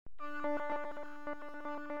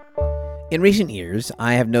In recent years,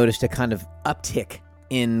 I have noticed a kind of uptick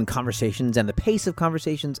in conversations and the pace of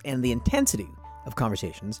conversations and the intensity of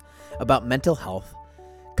conversations about mental health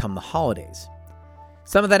come the holidays.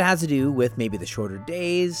 Some of that has to do with maybe the shorter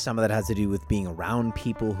days, some of that has to do with being around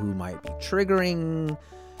people who might be triggering,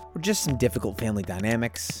 or just some difficult family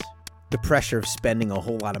dynamics, the pressure of spending a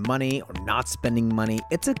whole lot of money or not spending money.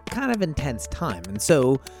 It's a kind of intense time, and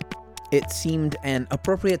so it seemed an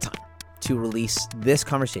appropriate time to release this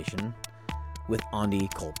conversation with Andi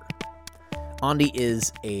Kolber. Andi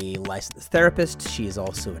is a licensed therapist. She is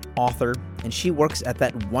also an author, and she works at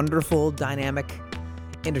that wonderful, dynamic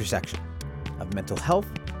intersection of mental health,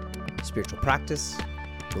 spiritual practice,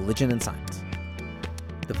 religion, and science.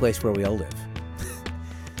 The place where we all live.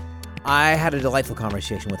 I had a delightful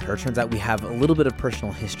conversation with her. Turns out we have a little bit of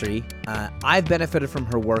personal history. I've benefited from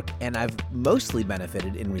her work, and I've mostly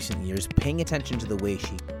benefited in recent years paying attention to the way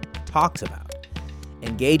she talks about,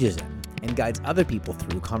 engages in, and guides other people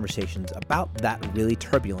through conversations about that really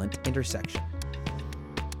turbulent intersection.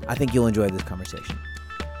 I think you'll enjoy this conversation.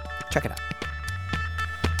 Check it out.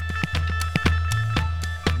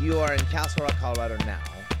 You are in Castle Rock, Colorado now.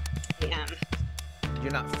 I am.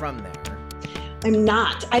 You're not from there. I'm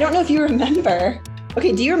not. I don't know if you remember.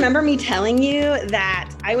 Okay, do you remember me telling you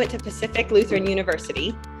that I went to Pacific Lutheran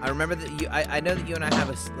University? I remember that you. I know that you and I have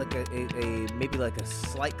maybe like a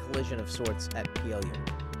slight collision of sorts at PLU.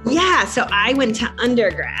 Yeah, so I went to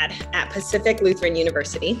undergrad at Pacific Lutheran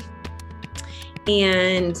University.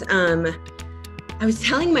 And I was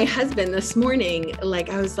telling my husband this morning,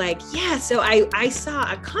 I was like, yeah, so I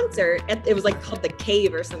saw a concert it was called The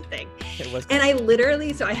Cave or something. It was. And I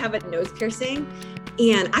literally, so I have a nose piercing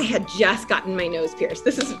and I had just gotten my nose pierced.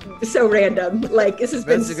 This is so random. This has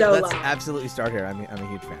been so long. Let's absolutely start here. I'm a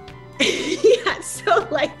huge fan. Yeah, so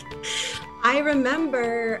I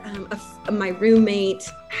remember my roommate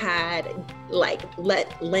had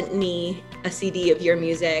lent me a CD of your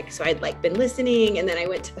music, so I'd been listening, and then I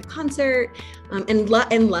went to the concert and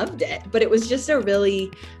loved it. But it was just trying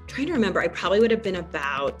to remember. I probably would have been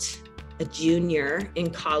about a junior in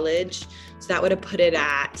college, so that would have put it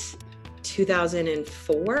at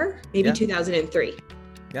 2004, maybe 2003.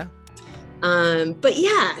 Yeah. But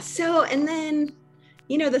yeah, so and then.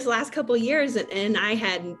 This last couple of years, and I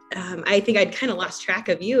had, I think I'd kind of lost track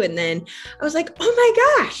of you. And then I was like, oh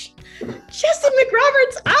my gosh, Justin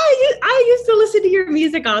McRoberts, I used to listen to your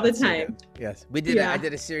music all the time. Yes, we did. I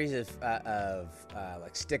did a series of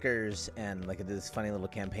stickers and I did this funny little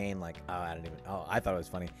campaign. I thought it was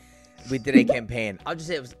funny. We did a campaign. I'll just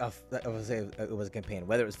say it was a campaign.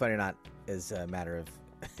 Whether it was funny or not is a matter of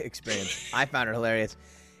experience. I found it hilarious,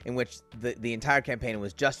 in which the entire campaign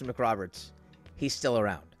was Justin McRoberts. He's still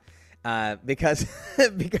around, because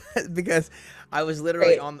I was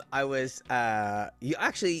literally here's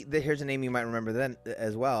a name you might remember then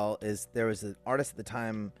as well. Is there was an artist at the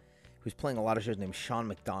time who was playing a lot of shows named Sean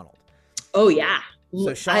McDonald. Oh yeah,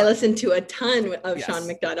 so I listened to a ton of Sean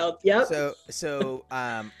McDonald. Yep. So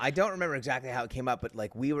I don't remember exactly how it came up, but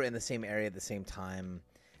we were in the same area at the same time,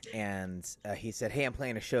 and he said, "Hey, I'm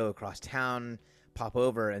playing a show across town. Pop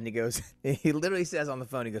over." And he literally says on the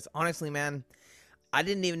phone, he goes, "Honestly, man, I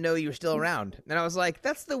didn't even know you were still around." And I was like,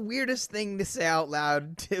 that's the weirdest thing to say out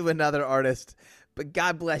loud to another artist, but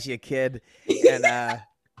God bless you, kid. And I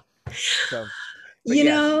was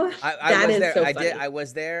there. So funny. I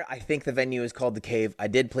was there. I think the venue is called The Cave. I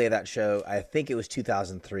did play that show. I think it was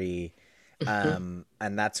 2003. And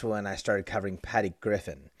that's when I started covering Patty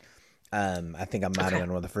Griffin. I think I might have been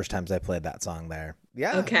one of the first times I played that song there.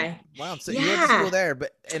 Yeah. Okay. Wow. So you went to school there,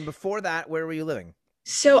 and before that, where were you living?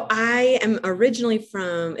 So I am originally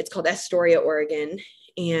it's called Astoria, Oregon, and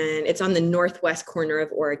it's on the northwest corner of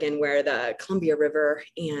Oregon where the Columbia River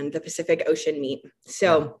and the Pacific Ocean meet.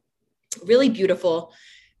 So really beautiful,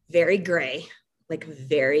 very gray,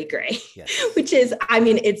 very gray, yes. Which is,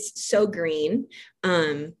 it's so green.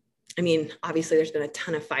 Obviously there's been a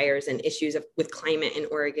ton of fires and issues with climate in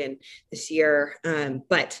Oregon this year.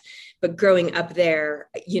 But growing up there,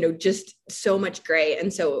 just so much gray.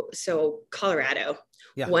 And so Colorado,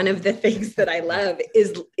 one of the things that I love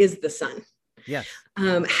is the sun. Yes.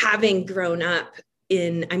 Having grown up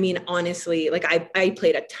honestly, I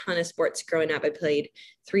played a ton of sports growing up. I played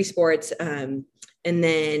 3 sports. And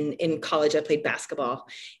then in college, I played basketball.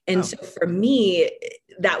 And so for me,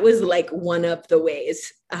 that was one of the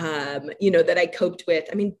ways, that I coped with.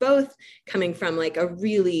 Both coming from a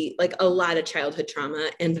really, a lot of childhood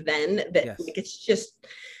trauma. And then that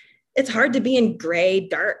it's hard to be in gray,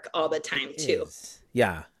 dark all the time too.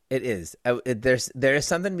 Yeah, it is. There is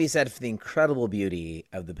something to be said for the incredible beauty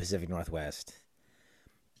of the Pacific Northwest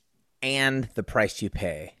and the price you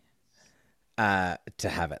pay to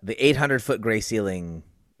have it. The 800-foot gray ceiling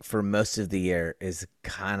for most of the year is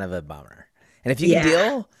kind of a bummer. And if you can Yeah.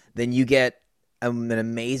 deal, then you get an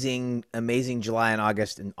amazing, amazing July and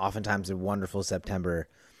August, and oftentimes a wonderful September,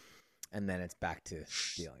 and then it's back to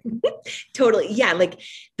dealing. Totally. Yeah. Like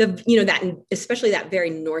that, especially that very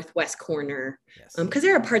Northwest corner. Yes. Cause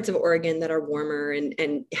there are parts of Oregon that are warmer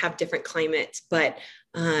and have different climates, but,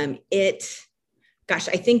 gosh,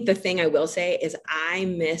 I think the thing I will say is I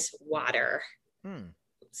miss water,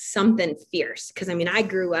 something fierce. Cause I mean, I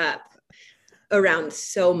grew up around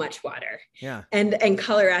so much water. Yeah. And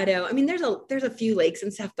Colorado, I mean, there's a few lakes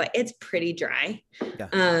and stuff, but it's pretty dry. Yeah.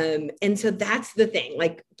 And so that's the thing,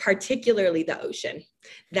 like particularly the ocean.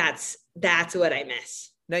 That's what I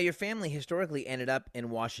miss. Now, your family historically ended up in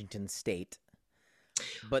Washington State,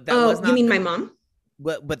 but that was not. You mean my mom?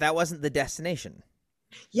 But that wasn't the destination.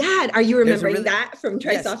 Yeah. Are you remembering that from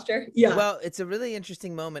Trisofter? Yes. Yeah. Well, it's a really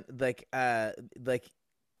interesting moment. It's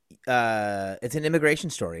an immigration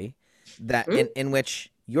story that in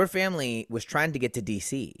which your family was trying to get to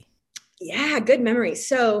DC. Yeah, good memory.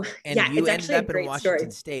 So and yeah, you it's ended actually up a great in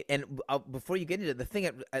Washington story. State. And before you get into it, the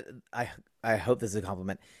thing I hope this is a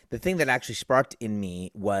compliment. The thing that actually sparked in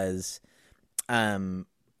me was, one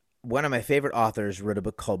of my favorite authors wrote a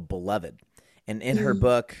book called Beloved, and in her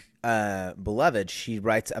book, Beloved, she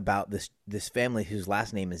writes about this family whose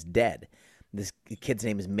last name is Dead. This kid's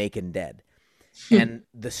name is Macon Dead, and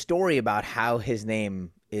the story about how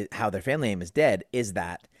their family name is Dead is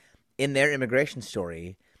that in their immigration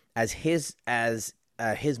story, as his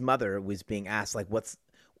mother was being asked, like,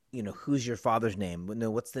 who's your father's name?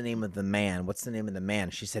 No, what's the name of the man? What's the name of the man?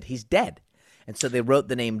 She said, he's dead. And so they wrote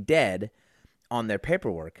the name Dead on their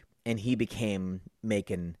paperwork, and he became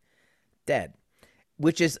Macon Dead,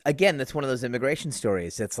 which is, again, that's one of those immigration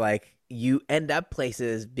stories. It's like you end up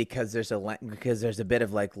places because there's a bit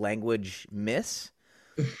of like language miss,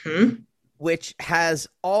 which has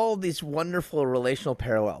all these wonderful relational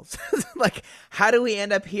parallels. Like, how do we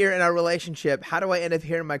end up here in our relationship? How do I end up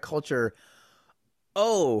here in my culture?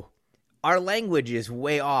 Oh, our language is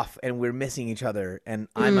way off and we're missing each other, and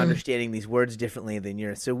I'm understanding these words differently than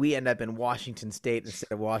yours. So we end up in Washington State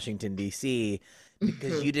instead of Washington, D.C.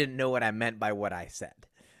 because you didn't know what I meant by what I said.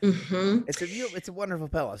 It's a wonderful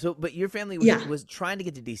parallel. So, but your family was trying to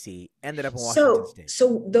get to D.C., ended up in Washington State.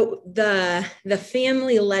 So the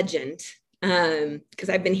family legend, because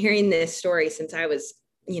I've been hearing this story since I was,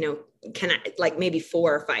 kind of like maybe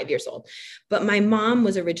 4 or 5 years old. But my mom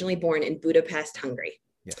was originally born in Budapest, Hungary.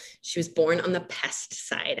 Yes. She was born on the Pest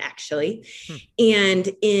side, actually. And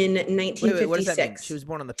in 1956, wait, what does that mean? She was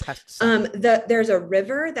born on the Pest side. There's a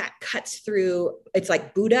river that cuts through. It's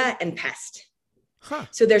like Buda and Pest. Huh.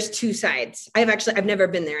 So there's 2 sides. I've never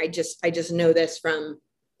been there. I just know this from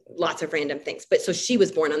lots of random things. But so she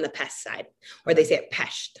was born on the Pest side, or they say it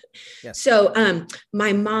Pest. Yes. So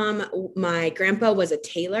my grandpa was a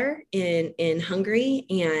tailor in Hungary.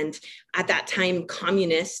 And at that time,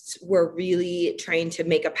 communists were really trying to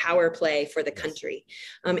make a power play for the country.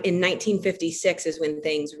 In 1956 is when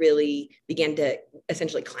things really began to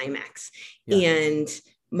essentially climax. Yeah. And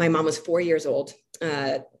my mom was 4 years old.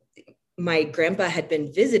 My grandpa had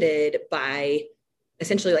been visited by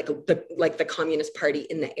essentially like the Communist Party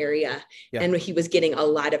in the area. Yeah. And he was getting a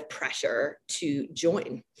lot of pressure to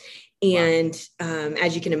join. And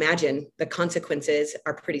as you can imagine, the consequences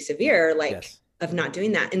are pretty severe, of not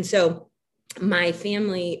doing that. And so my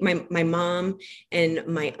family, my mom and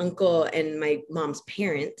my uncle and my mom's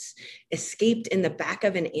parents escaped in the back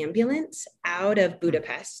of an ambulance out of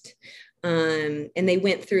Budapest. And they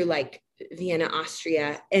went through like Vienna,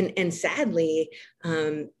 Austria. And sadly,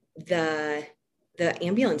 the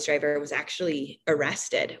ambulance driver was actually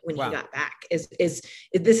arrested when he got back. This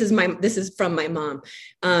is from my mom.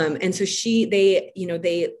 And so they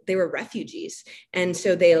were refugees. And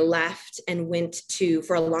so they left and went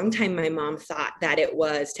for a long time, my mom thought that it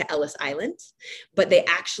was to Ellis Island, but they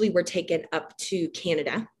actually were taken up to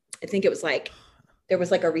Canada. I think it was there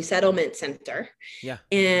was like a resettlement center. Yeah.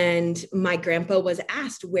 And my grandpa was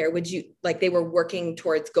asked, where would you, they were working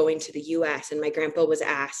towards going to the US. And my grandpa was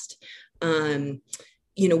asked, where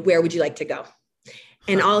would you like to go?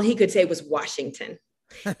 And all he could say was Washington.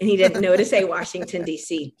 And he didn't know to say Washington,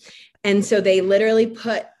 D.C. And so they literally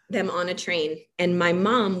put them on a train. And my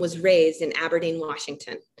mom was raised in Aberdeen,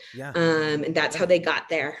 Washington. Yeah. And that's how they got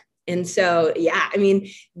there. And so, I mean,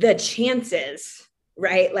 the chances,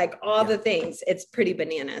 right? Like all the things, it's pretty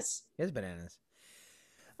bananas. It's bananas.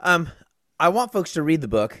 I want folks to read the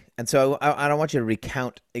book, and so I don't want you to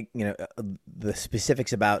recount, the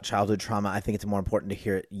specifics about childhood trauma. I think it's more important to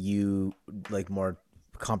hear you more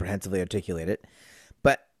comprehensively articulate it.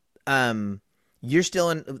 But you're still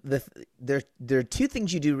in there are two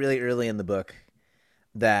things you do really early in the book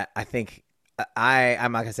that I think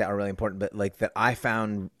I'm not gonna say are really important, but like that I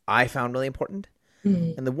found really important.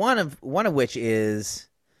 Mhm. And the one of which is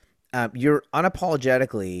you're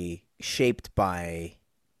unapologetically shaped by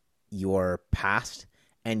your past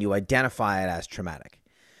and you identify it as traumatic,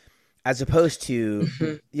 as opposed to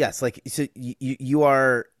Mhm. yes, like so you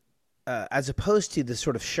are as opposed to the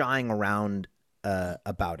sort of shying around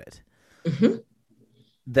about it. Mhm.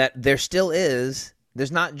 That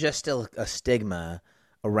there's not just still a stigma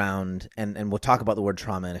around, and we'll talk about the word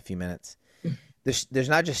trauma in a few minutes. There's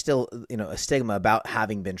not just still, a stigma about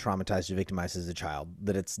having been traumatized or victimized as a child,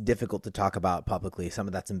 that it's difficult to talk about publicly. Some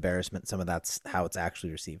of that's embarrassment, some of that's how it's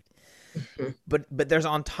actually received. Mhm. But there's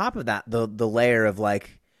on top of that the layer of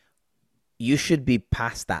like, you should be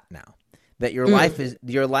past that now. That your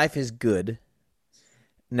Mm. life is good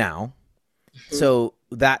now. Mhm. So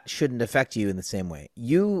that shouldn't affect you in the same way.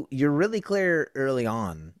 You're really clear early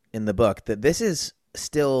on in the book that this is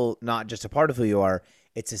still not just a part of who you are,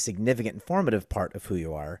 it's a significant and formative part of who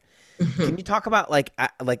you are. Can Mhm. you talk about like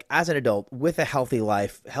as an adult with a healthy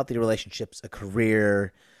life, healthy relationships, a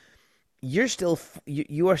career,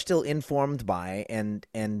 you are still informed by and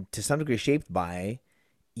to some degree shaped by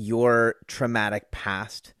your traumatic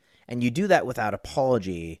past, and you do that without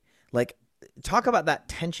apology. Like, talk about that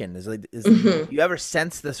tension. Do Mhm. you ever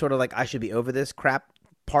sense the sort of like, I should be over this crap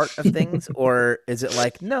part of things, or is it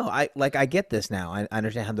like, no, I get this now. I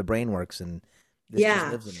understand how the brain works, and this just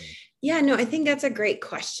Yeah. lives in me. Yeah, no, I think that's a great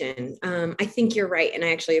question. I think you're right. And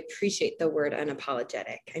I actually appreciate the word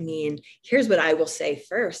unapologetic. I mean, here's what I will say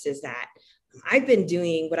first is that I've been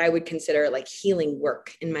doing what I would consider like healing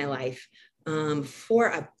work in my life for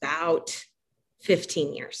about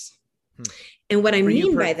 15 years. Hmm. And what I For you,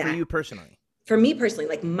 mean by for that, you personally. for me personally,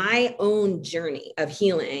 like my own journey of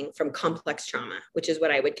healing from complex trauma, which is what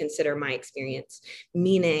I would consider my experience,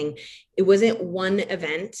 meaning it wasn't one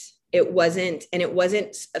event. It wasn't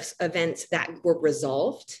events that were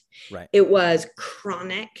resolved. Right. It was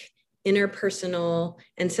chronic, interpersonal,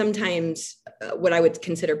 and sometimes what I would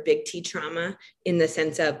consider big T trauma in the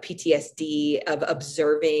sense of PTSD, of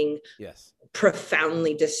observing Yes.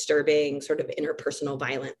 profoundly disturbing sort of interpersonal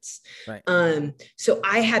violence. Right. So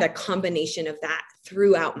I had a combination of that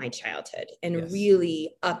throughout my childhood and Yes.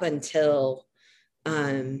 really up until,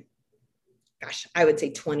 I would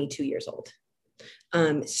say 22 years old.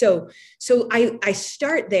 So I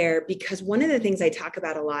start there because one of the things I talk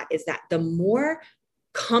about a lot is that the more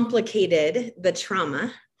complicated the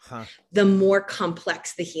trauma, Huh. the more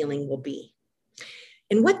complex the healing will be.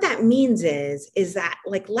 And what that means is that,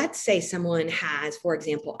 like, let's say someone has, for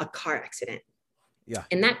example, a car accident. Yeah.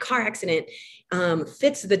 And that car accident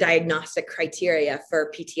fits the diagnostic criteria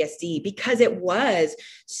for PTSD because it was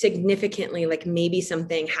significantly, like, maybe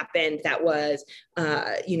something happened that was,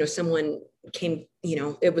 someone came,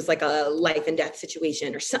 it was like a life and death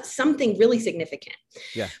situation or something really significant.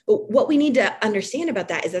 Yeah. But what we need to understand about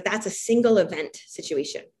that is that that's a single event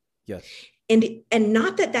situation. Yes. And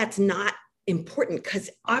not that that's not important, because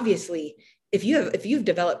obviously if you've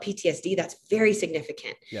developed PTSD, that's very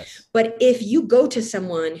significant. Yes. But if you go to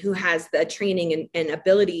someone who has the training and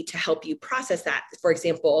ability to help you process that, for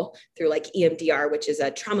example, through like EMDR, which is a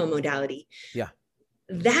trauma modality, Yeah.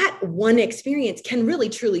 that one experience can really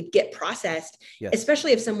truly get processed, Yes.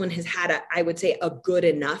 especially if someone has had I would say, a good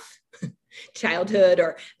enough childhood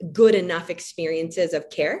or good enough experiences of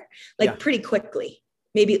care, like pretty quickly,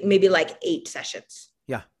 maybe like 8 sessions.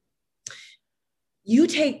 Yeah. You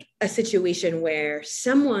take a situation where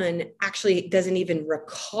someone actually doesn't even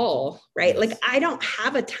recall, right? Yes. Like, I don't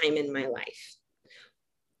have a time in my life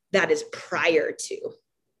that is prior to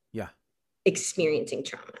experiencing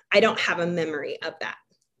trauma. I don't have a memory of that.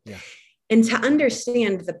 Yeah. And to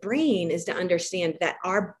understand the brain is to understand that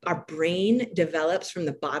our brain develops from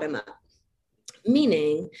the bottom up,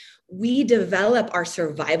 meaning we develop our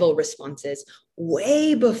survival responses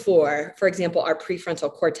way before, for example, our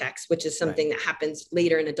prefrontal cortex, which is something that happens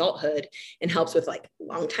later in adulthood and helps with like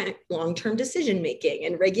long-term decision making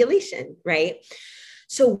and regulation, right?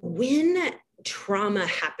 So when trauma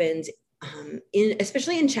happens,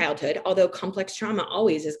 especially in childhood, although complex trauma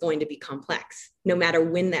always is going to be complex, no matter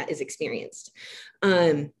when that is experienced,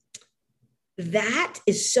 that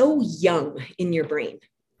is so young in your brain.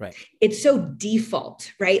 Right. It's so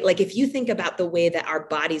default, right? Like, if you think about the way that our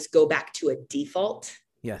bodies go back to a default.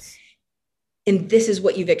 Yes. And this is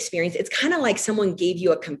what you've experienced. It's kind of like someone gave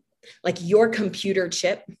you like your computer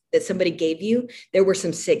chip that somebody gave you. There were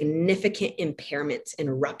some significant impairments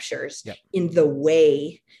and ruptures in the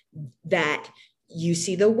way that you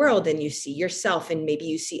see the world and you see yourself and maybe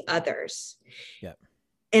you see others. Yeah.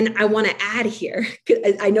 And I want to add here,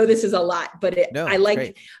 I know this is a lot, but I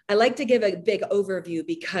like to give a big overview,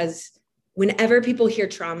 because whenever people hear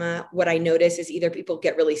trauma, what I notice is either people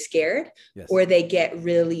get really scared, yes, or they get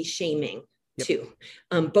really shaming, yep, too,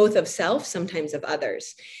 both of self, sometimes of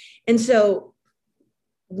others. And so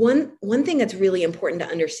one thing that's really important to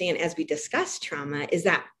understand as we discuss trauma is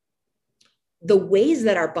that the ways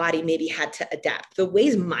that our body maybe had to adapt, the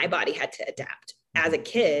ways my body had to adapt as a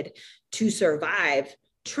kid to survive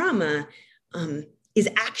trauma, is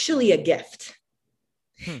actually a gift.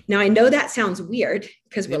 Now, I know that sounds weird,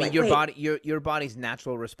 because we're like, your body's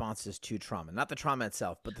natural responses to trauma, not the trauma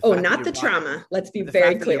itself, but trauma. Let's be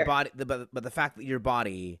very clear. But the fact that your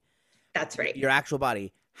body, that's right, your actual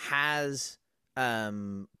body has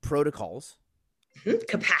protocols,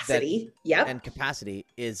 capacity, and capacity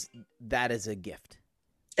is a gift.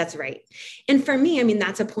 That's right. And for me, I mean,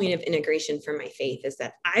 that's a point of integration for my faith, is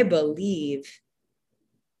that I believe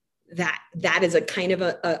that is a kind of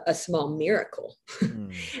a small miracle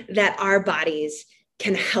that our bodies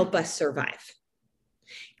can help us survive.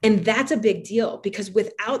 And that's a big deal, because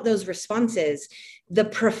without those responses, the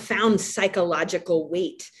profound psychological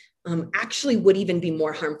weight actually would even be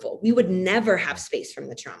more harmful. We would never have space from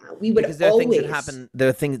the trauma. We would, because there are things that happen.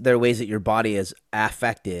 There are ways that your body is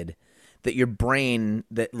affected, that your brain,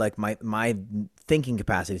 that like my thinking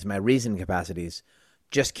capacities, my reasoning capacities,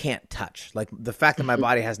 just can't touch. Like the fact that my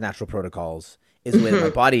body has natural protocols is the way that my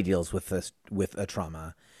body deals with a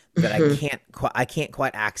trauma, that I can't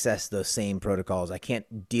quite access those same protocols. I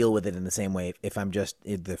can't deal with it in the same way if I'm just,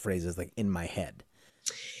 the phrase is like in my head.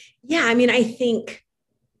 Yeah. I mean, I think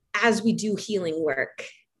as we do healing work,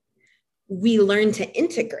 we learn to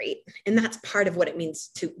integrate, and that's part of what it means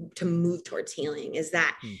to move towards healing, is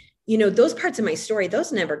that, those parts of my story,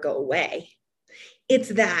 those never go away. It's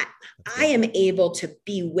that I am able to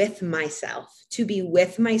be with myself, to be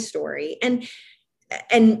with my story, and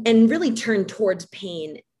really turn towards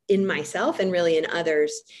pain in myself and really in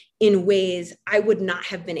others in ways I would not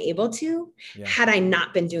have been able to had I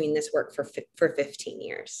not been doing this work for 15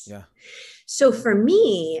 years. Yeah. So for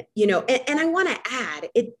me, and I want to add,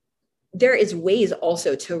 there is ways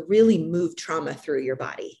also to really move trauma through your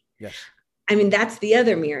body. Yes. I mean, that's the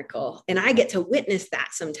other miracle. And I get to witness that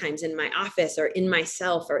sometimes in my office or in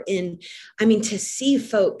myself to see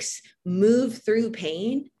folks move through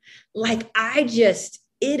pain. Like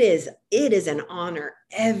it is an honor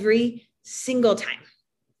every single time.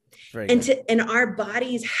 And our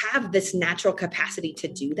bodies have this natural capacity to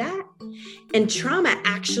do that. And trauma,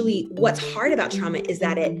 actually, what's hard about trauma is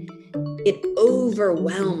that it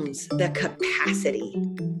overwhelms the capacity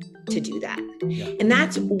to do that. Yeah. And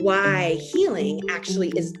that's why healing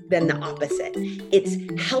actually is then the opposite. It's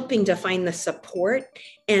helping to find the support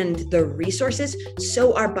and the resources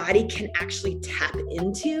so our body can actually tap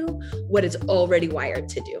into what it's already wired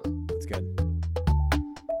to do. That's good.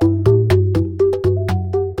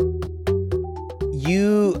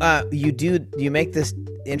 You make this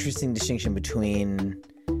interesting distinction between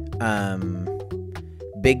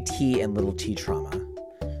big T and little T trauma.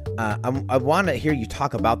 I want to hear you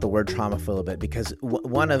talk about the word trauma for a little bit, because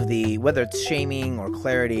one of the, whether it's shaming or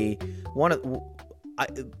clarity, I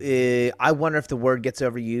wonder if the word gets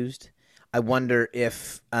overused. I wonder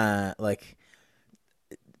if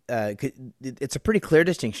it's a pretty clear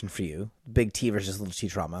distinction for you, big T versus little T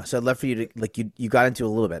trauma. So I'd love for you to, you got into a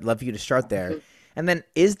little bit. I'd love for you to start there. And then,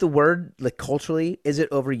 is the word, culturally, is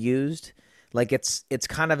it overused? Like it's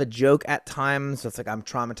kind of a joke at times. So it's like, I'm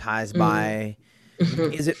traumatized by.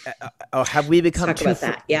 Is it? Have we become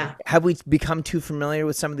Have we become too familiar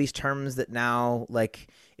with some of these terms that now,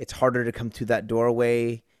 it's harder to come through that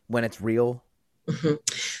doorway when it's real?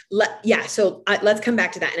 Mm-hmm. So let's come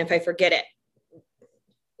back to that. And if I forget it,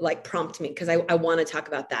 prompt me, because I want to talk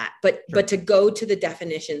about that. But to go to the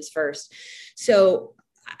definitions first. So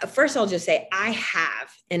first, I'll just say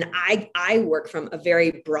I work from a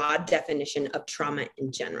very broad definition of trauma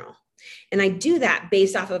in general. And I do that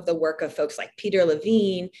based off of the work of folks like Peter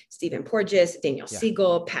Levine, Stephen Porges, Daniel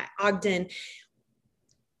Siegel, Pat Ogden.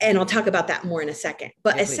 And I'll talk about that more in a second.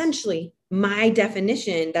 But essentially, my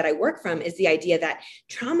definition that I work from is the idea that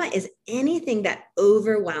trauma is anything that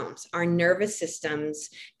overwhelms our nervous system's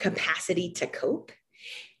capacity to cope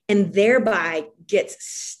and thereby gets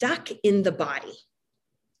stuck in the body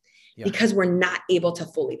because we're not able to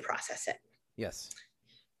fully process it. Yes.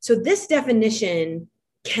 So this definition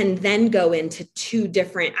can then go into two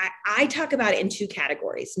different, I talk about it in two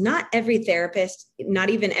categories. Not every therapist,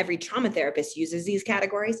 not even every trauma therapist uses these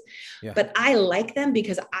categories, but I like them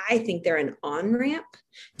because I think they're an on-ramp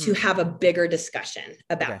to have a bigger discussion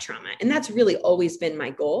about trauma. And that's really always been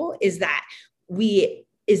my goal, is that we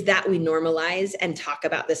normalize and talk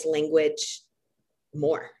about this language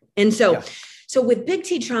more. And so with big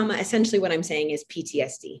T trauma, essentially what I'm saying is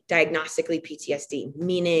PTSD, diagnostically PTSD,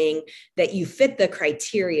 meaning that you fit the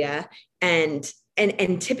criteria, and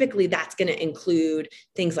typically that's going to include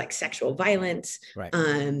things like sexual violence,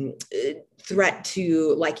 threat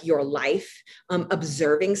to like your life,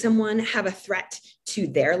 observing someone have a threat to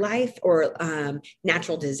their life, or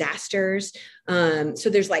natural disasters. So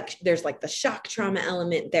there's like the shock trauma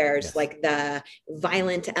element, there's like the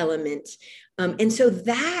violent element. And so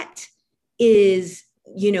that is,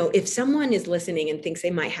 if someone is listening and thinks they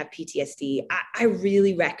might have PTSD, I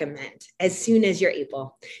really recommend, as soon as you're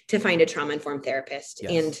able, to find a trauma-informed therapist.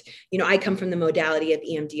 And, I come from the modality of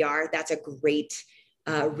EMDR. That's a great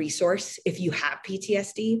resource if you have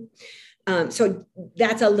PTSD. So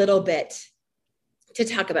that's a little bit to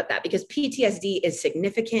talk about that, because PTSD is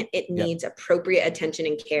significant. It needs appropriate attention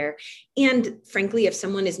and care. And frankly, if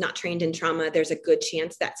someone is not trained in trauma, there's a good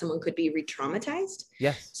chance that someone could be re-traumatized.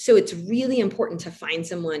 So it's really important to find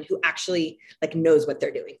someone who actually like knows what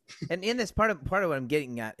they're doing. And in this part of what I'm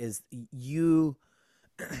getting at is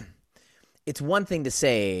it's one thing to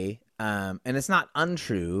say, and it's not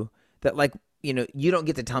untrue, that like, you don't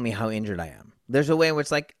get to tell me how injured I am. There's a way in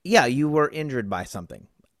which like, you were injured by something.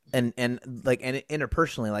 And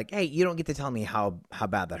interpersonally, like, hey, you don't get to tell me how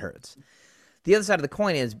bad that hurts. The other side of the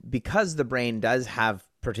coin is, because the brain does have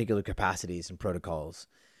particular capacities and protocols,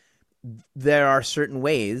 there are certain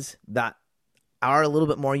ways that are a little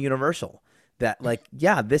bit more universal. That like,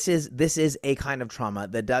 this is a kind of trauma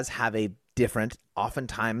that does have a different,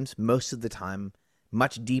 oftentimes, most of the time,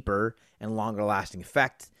 much deeper and longer lasting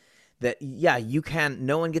effect. That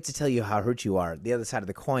no one gets to tell you how hurt you are. The other side of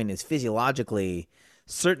the coin is, physiologically,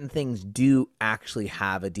 certain things do actually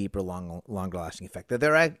have a deeper, longer lasting effect. That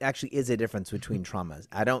there actually is a difference between traumas.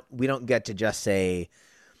 We don't get to just say,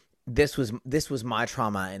 this was my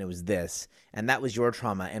trauma and it was this, and that was your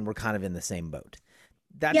trauma, and we're kind of in the same boat.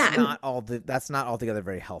 That's not altogether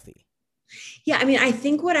very healthy. Yeah. I mean, I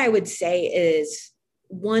think what I would say is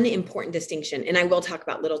one important distinction, and I will talk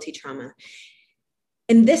about little T trauma.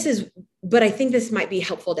 But I think this might be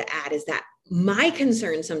helpful to add, is that my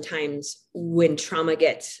concern sometimes when trauma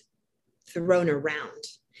gets thrown around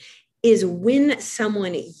is when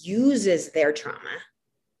someone uses their trauma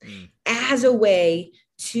as a way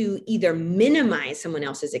to either minimize someone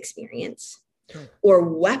else's experience or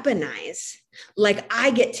weaponize, like,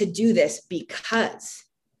 I get to do this because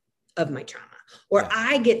of my trauma, or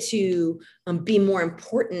I get to be more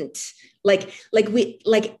important.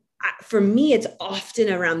 For me, it's often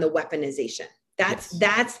around the weaponization.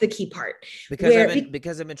 That's the key part. Because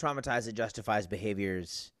I've been traumatized, it justifies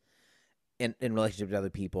behaviors in relationship to other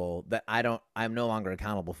people that I'm no longer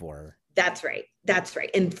accountable for. That's right.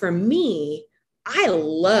 And for me, I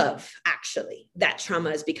love actually that trauma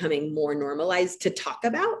is becoming more normalized to talk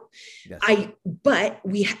about. But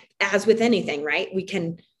as with anything, right? We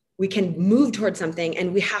can move towards something,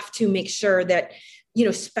 and we have to make sure that,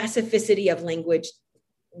 specificity of language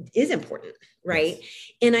is important. Right.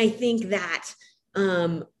 And I think that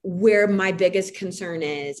where my biggest concern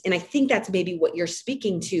is, and I think that's maybe what you're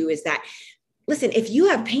speaking to, is that, listen, if you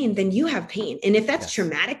have pain, then you have pain. And if that's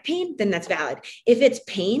traumatic pain, then that's valid. If it's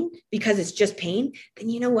pain because it's just pain, then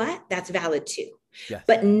you know what? That's valid too.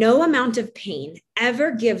 But no amount of pain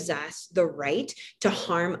ever gives us the right to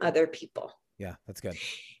harm other people. Yeah, that's good.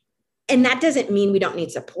 And that doesn't mean we don't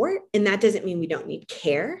need support. And that doesn't mean we don't need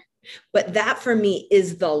care. But that, for me,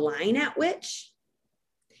 is the line at which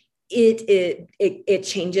it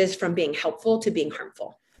changes from being helpful to being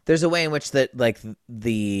harmful. There's a way in which that, like,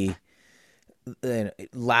 the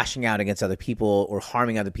lashing out against other people or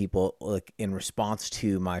harming other people, like, in response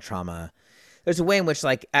to my trauma, there's a way in which,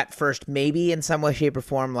 like, at first, maybe in some way, shape, or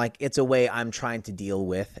form, like, it's a way I'm trying to deal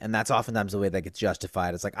with, and that's oftentimes the way that gets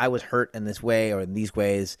justified. It's like, I was hurt in this way or in these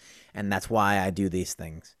ways, and that's why I do these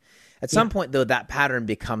things. At some point, though, that pattern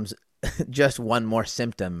becomes just one more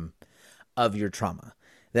symptom of your trauma.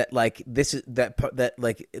 That, like, this is that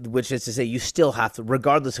like, which is to say, you still have to,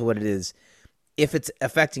 regardless of what it is, if it's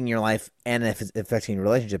affecting your life and if it's affecting your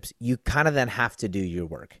relationships, you kind of then have to do your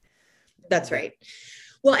work. That's right.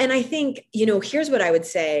 Well, and I think, here's what I would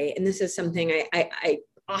say, and this is something I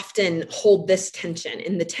often hold this tension,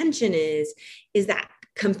 and the tension is that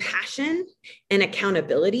compassion and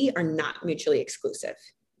accountability are not mutually exclusive.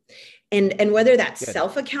 And whether that's Good.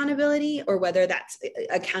 self-accountability or whether that's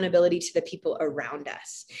accountability to the people around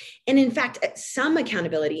us. And in fact, some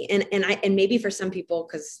accountability, and maybe for some people,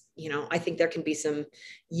 because, I think there can be some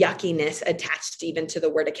yuckiness attached even to the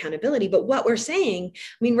word accountability, but what we're saying,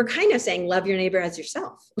 we're kind of saying, love your neighbor as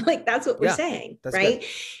yourself. Like that's what we're saying, right?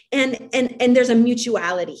 Good. And there's a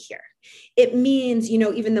mutuality here. It means,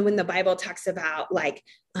 even though when the Bible talks about like,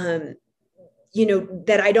 that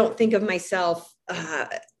I don't think of myself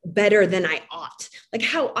better than I ought. Like,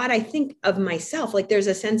 how ought I think of myself? Like, there's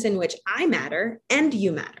a sense in which I matter and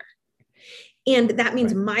you matter. And that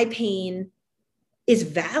means my pain is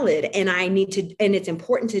valid and I need to, and it's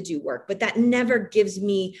important to do work, but that never gives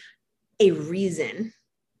me a reason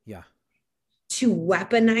to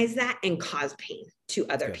weaponize that and cause pain to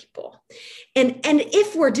other people. And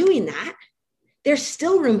if we're doing that, there's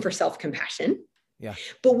still room for self-compassion. Yeah.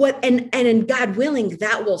 But and God willing,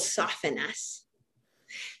 that will soften us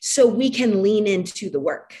so we can lean into the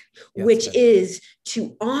work, which is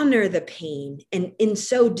to honor the pain. And in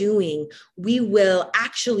so doing, we will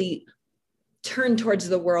actually turn towards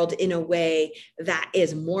the world in a way that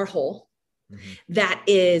is more whole, that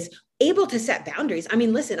is able to set boundaries.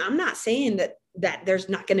 Listen, I'm not saying that there's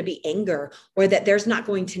not going to be anger or that there's not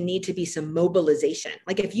going to need to be some mobilization.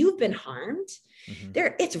 Like if you've been harmed,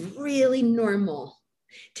 it's really normal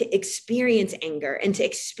to experience anger and to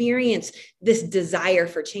experience this desire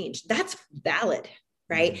for change. That's valid,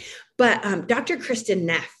 right? But Dr. Kristen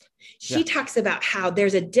Neff, she talks about how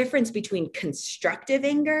there's a difference between constructive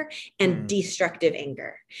anger and destructive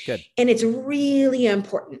anger. Good. And it's really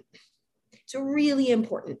important. It's really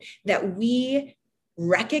important that we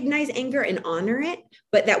recognize anger and honor it,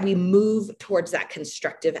 but that we move towards that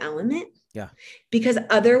constructive element. Yeah. Because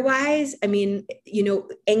otherwise, anger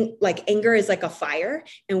is like a fire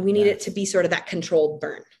and we need it to be sort of that controlled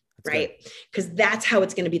burn, right? Because that's how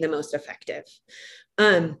it's going to be the most effective.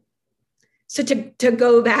 So to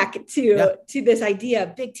go back to this idea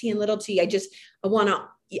of big T and little t, I just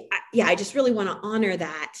really want to honor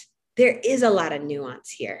that there is a lot of nuance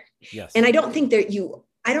here. Yes. And I don't think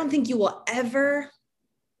you will ever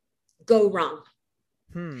go wrong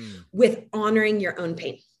with honoring your own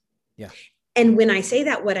pain. Yeah. And when I say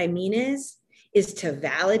that, what I mean is to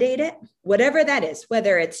validate it, whatever that is,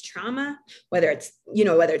 whether it's trauma, whether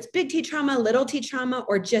it's big T trauma, little t trauma,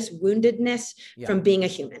 or just woundedness from being a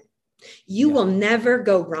human. You will never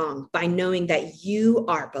go wrong by knowing that you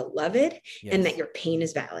are beloved and that your pain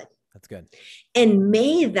is valid. That's good. And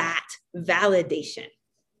may that validation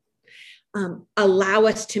allow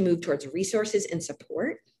us to move towards resources and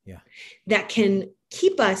support that can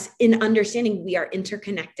keep us in understanding we are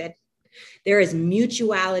interconnected. There is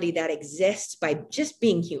mutuality that exists by just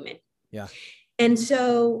being human. Yeah. And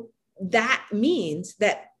so that means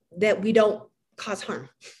that we don't cause harm.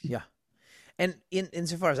 Yeah. And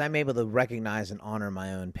insofar as I'm able to recognize and honor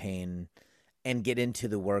my own pain and get into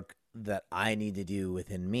the work that I need to do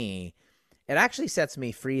within me, it actually sets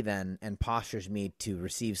me free then and postures me to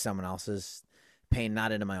receive someone else's pain,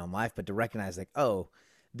 not into my own life, but to recognize like, oh,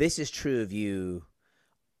 this is true of you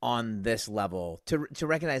on this level, to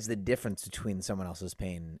recognize the difference between someone else's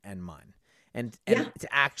pain and mine, and to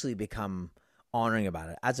actually become honoring about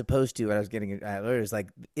it, as opposed to what I was getting at earlier is like,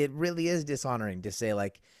 it really is dishonoring to say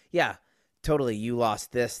like, yeah, totally, you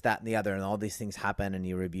lost this, that, and the other, and all these things happen, and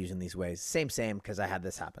you were abused in these ways. Same, because I had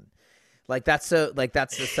this happen. Like that's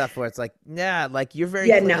the stuff where it's like, yeah, like you're very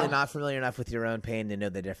clearly not familiar enough with your own pain to know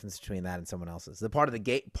the difference between that and someone else's. The part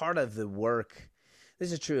of the work.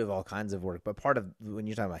 This is true of all kinds of work, but part of when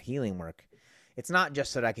you're talking about healing work, it's not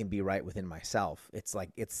just so that I can be right within myself. It's like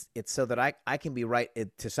it's so that I can be right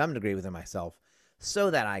to some degree within myself, so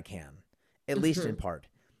that I can, at least in part,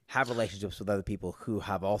 have relationships with other people who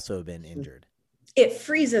have also been injured. It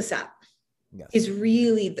frees us up. Yes. Is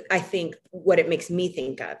really, I think, what it makes me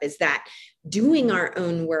think of is that doing our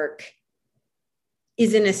own work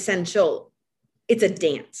is an essential, it's a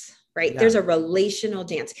dance, right? Yeah. There's a relational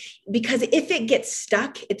dance, because if it gets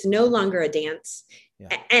stuck, it's no longer a dance,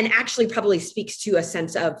 and actually probably speaks to a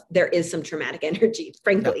sense of there is some traumatic energy,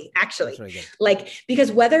 frankly, actually. Really like,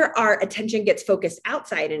 because whether our attention gets focused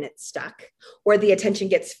outside and it's stuck, or the attention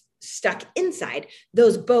gets stuck inside,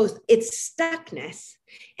 it's stuckness.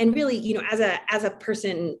 And really, as a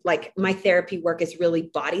person, like my therapy work is really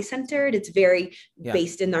body centered. It's very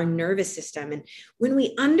based in our nervous system. And when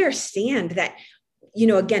we understand that,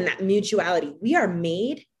 again, that mutuality, we are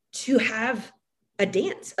made to have a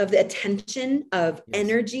dance of the attention, of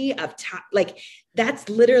energy, of time. Like that's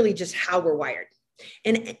literally just how we're wired.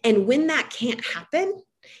 And when that can't happen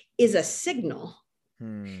is a signal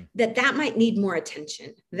that might need more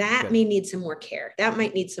attention. That Good. may need some more care. That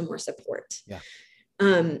might need some more support. Yeah.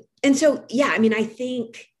 And so, yeah, I mean, I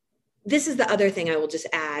think this is the other thing I will just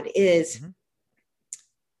add is,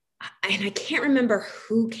 and I can't remember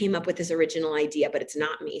who came up with this original idea, but it's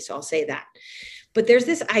not me. So I'll say that. But there's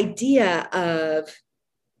this idea of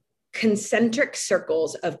concentric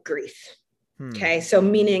circles of grief. Okay. So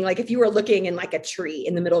meaning like if you were looking in like a tree,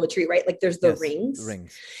 in the middle of a tree, right? Like there's the rings. The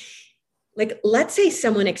rings. Like let's say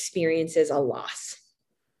someone experiences a loss.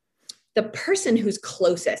 The person who's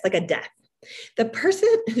closest, like a death, the person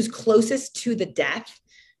who's closest to the death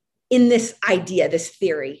in this idea, this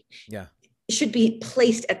theory, should be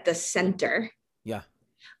placed at the center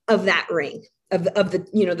of that ring, of the,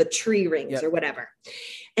 you know, the tree rings or whatever.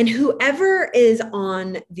 And whoever is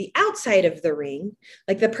on the outside of the ring,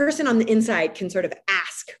 like the person on the inside can sort of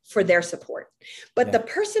ask for their support. But the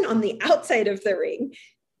person on the outside of the ring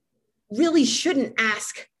really shouldn't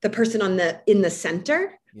ask the person in the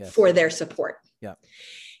center for their support. Yeah.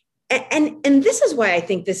 And this is why I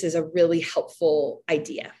think this is a really helpful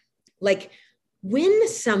idea. Like when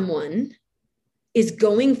someone is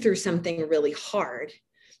going through something really hard,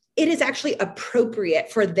 it is actually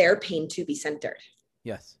appropriate for their pain to be centered.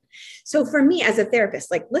 Yes. So for me as a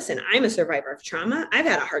therapist, like, listen, I'm a survivor of trauma. I've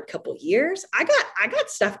had a hard couple of years. I got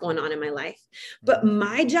stuff going on in my life, but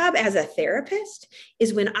my job as a therapist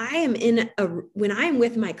is when I'm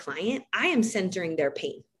with my client, I am centering their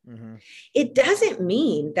pain. It doesn't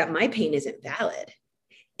mean that my pain isn't valid.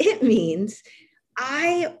 It means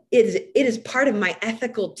it is part of my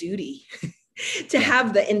ethical duty to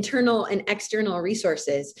have the internal and external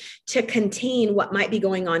resources to contain what might be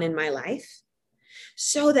going on in my life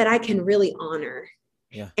so that I can really honor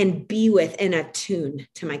and be with and attune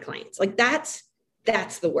to my clients. Like that's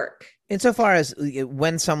the work. Insofar as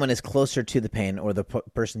when someone is closer to the pain or the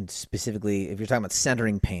person specifically, if you're talking about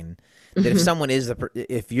centering pain, that if someone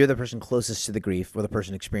if you're the person closest to the grief or the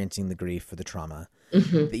person experiencing the grief or the trauma,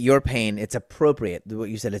 that your pain, it's appropriate, what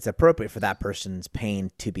you said, it's appropriate for that person's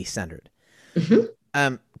pain to be centered.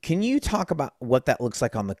 Can you talk about what that looks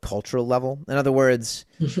like on the cultural level? In other words,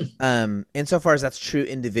 insofar as that's true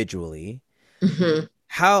individually,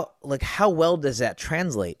 how well does that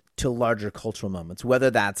translate to larger cultural moments?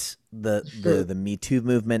 Whether that's the Me Too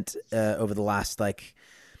movement over the last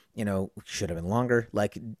should have been longer,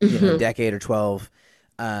 decade or 12,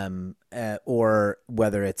 or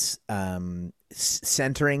whether it's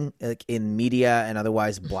centering in media and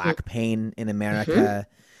otherwise Black pain in America.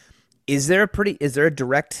 Is there a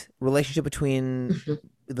direct relationship between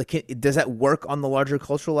does that work on the larger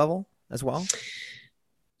cultural level as well?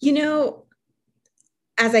 You know,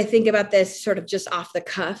 as I think about this sort of just off the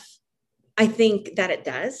cuff, I think that it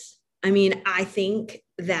does. I mean, I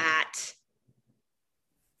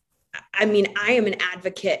am an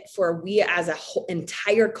advocate for we as a whole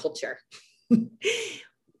entire culture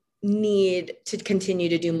need to continue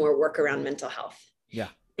to do more work around mental health. Yeah.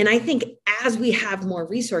 And I think as we have more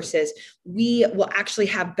resources, we will actually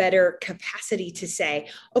have better capacity to say,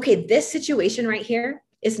 okay, this situation right here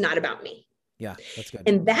is not about me. Yeah, that's good.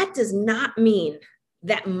 And that does not mean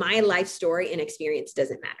that my life story and experience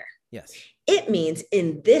doesn't matter. Yes. It means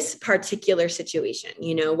in this particular situation,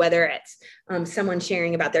 you know, whether it's someone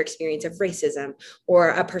sharing about their experience of racism or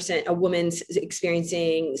a woman's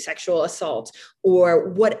experiencing sexual assault or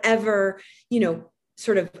whatever, you know,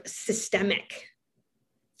 sort of systemic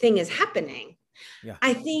thing is happening. Yeah.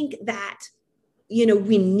 I think that, you know,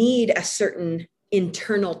 we need a certain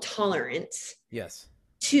internal tolerance. Yes.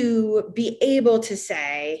 To be able to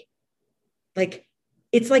say, like,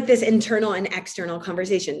 it's like this internal and external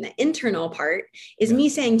conversation. The internal part is me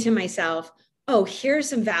saying to myself, oh, here's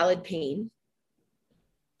some valid pain.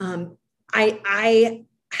 I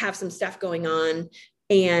have some stuff going on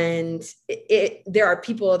and there are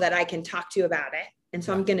people that I can talk to about it. And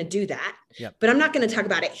so I'm going to do that, but I'm not going to talk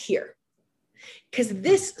about it here. Because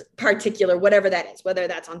this particular, whatever that is, whether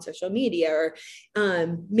that's on social media or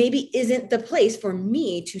maybe isn't the place for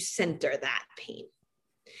me to center that pain.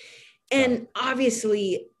 And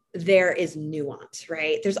obviously there is nuance,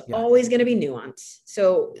 right? There's always going to be nuance.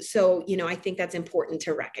 So, you know, I think that's important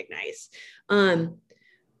to recognize.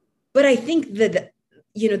 But I think that,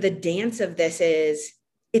 you know, the dance of this is,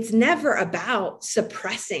 it's never about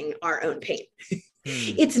suppressing our own pain.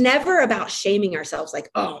 It's never about shaming ourselves like,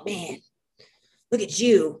 oh man, look at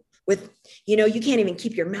you with, you know, you can't even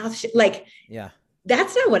keep your mouth shut. Like,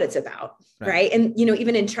 that's not what it's about. Right. And, you know,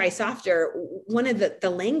 even in Try Softer, one of the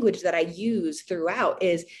language that I use throughout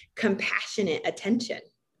is compassionate attention.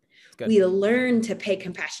 We learn to pay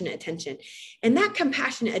compassionate attention. And that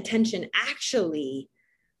compassionate attention actually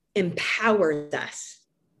empowers us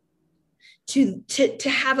to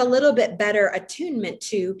have a little bit better attunement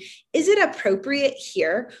to, is it appropriate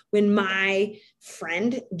here when my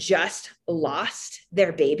friend just lost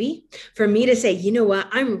their baby for me to say, you know what,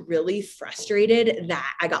 I'm really frustrated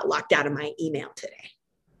that I got locked out of my email today.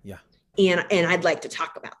 Yeah. And I'd like to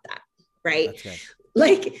talk about that. Right. That's good.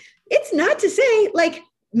 Like, it's not to say, like,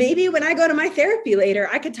 maybe when I go to my therapy later,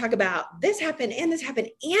 I could talk about this happened and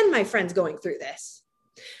my friend's going through this.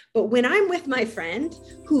 But when I'm with my friend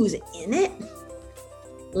who's in it,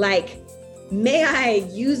 like, may I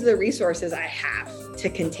use the resources I have to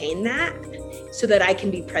contain that so that I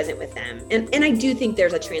can be present with them. And I do think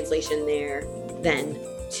there's a translation there then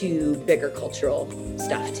to bigger cultural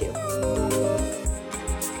stuff too.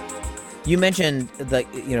 You mentioned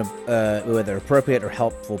whether appropriate or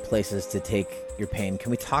helpful places to take your pain.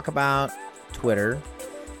 Can we talk about Twitter?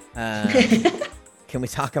 Can we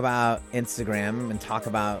talk about Instagram and talk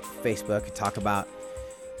about Facebook and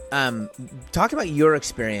talk about your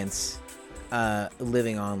experience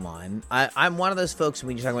living online? I'm one of those folks,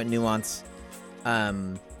 when you talk about nuance,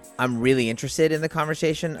 I'm really interested in the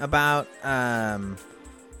conversation about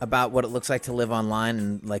what it looks like to live online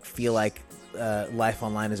and like feel like life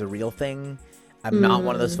online is a real thing. I'm not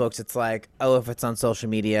one of those folks that's like, oh, if it's on social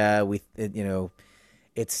media,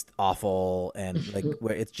 it's awful and like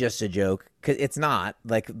where it's just a joke, because it's not.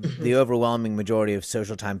 Like the overwhelming majority of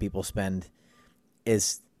social time people spend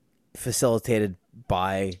is facilitated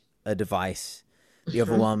by a device. The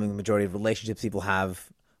overwhelming majority of relationships people have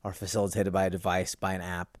are facilitated by a device, by an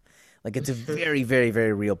app. Like it's a very, very,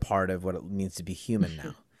 very real part of what it means to be human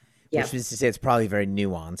now. Yep. Which is to say it's probably very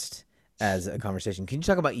nuanced as a conversation. Can you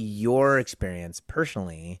talk about your experience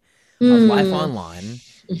personally of life online?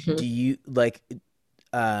 Do you like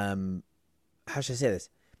how should I say this?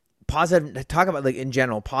 Positive, talk about like in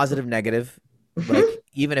general, positive, negative. Like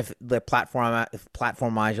even if the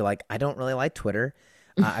platform wise, you're like, I don't really like Twitter.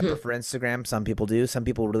 I prefer Instagram. Some people do. Some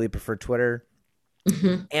people really prefer Twitter.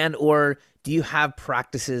 And or do you have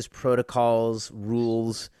practices, protocols,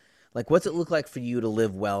 rules? Like what's it look like for you to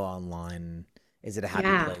live well online? Is it a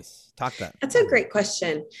happy place? Talk about that. That's a great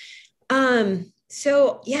question.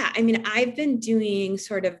 So yeah, I mean, I've been doing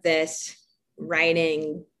sort of this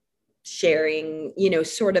writing, sharing,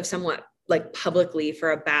 sort of somewhat like publicly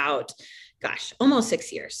for about, almost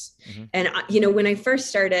 6 years. And, when I first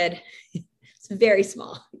started, it's very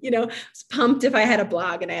small, I was pumped if I had a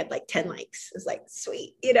blog and I had like 10 likes. It was like,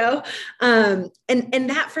 sweet, and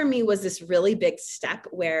that for me was this really big step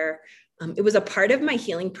where it was a part of my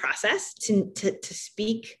healing process to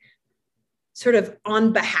speak sort of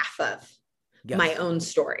on behalf of my own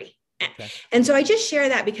story. Okay. And so I just share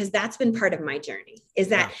that because that's been part of my journey, is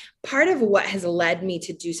that part of what has led me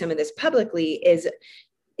to do some of this publicly is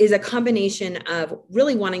a combination of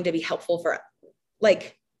really wanting to be helpful for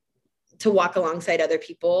like to walk alongside other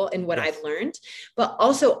people in what I've learned, but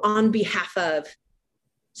also on behalf of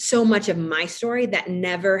so much of my story that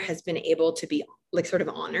never has been able to be like sort of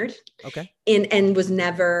honored. Okay. And was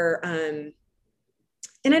never,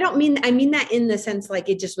 and I mean that in the sense, like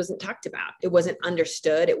it just wasn't talked about. It wasn't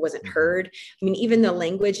understood. It wasn't heard. I mean, even the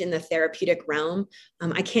language in the therapeutic realm,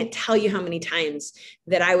 I can't tell you how many times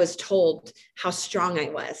that I was told how strong I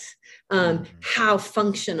was, how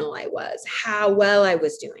functional I was, how well I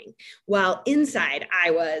was doing, while inside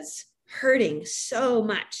I was hurting so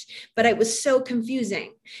much, but it was so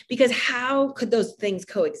confusing because how could those things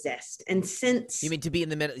coexist? And since you mean to be in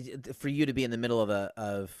the middle, for you to be in the middle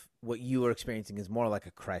of what you were experiencing is more like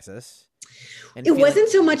a crisis. And it wasn't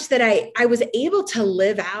so much that I was able to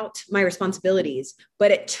live out my responsibilities,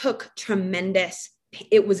 but it took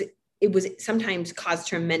it was sometimes caused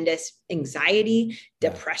tremendous anxiety,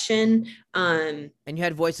 depression. And you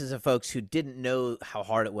had voices of folks who didn't know how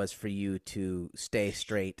hard it was for you to stay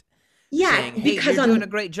straight. Yeah. Saying, hey, because you're doing a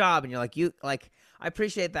great job. And you're like, I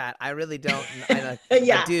appreciate that. I really don't.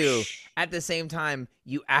 I do. At the same time,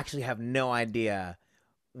 you actually have no idea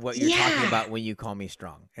what you're talking about when you call me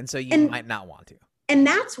strong. And so you might not want to. And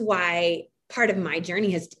that's why part of my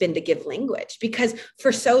journey has been to give language, because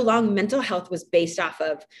for so long, mental health was based off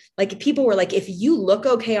of like, people were like, if you look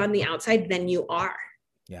okay on the outside, then you are.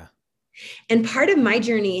 Yeah. And part of my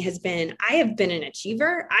journey has been, I have been an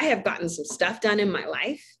achiever. I have gotten some stuff done in my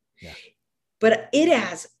life, but it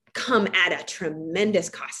has come at a tremendous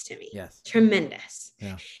cost to me. Yes. Tremendous.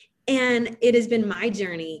 Yeah. And it has been my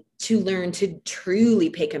journey to learn to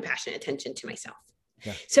truly pay compassionate attention to myself.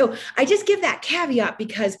 Yeah. So I just give that caveat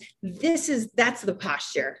because that's the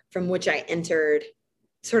posture from which I entered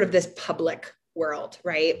sort of this public world,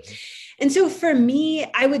 right? And so for me,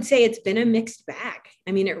 I would say it's been a mixed bag.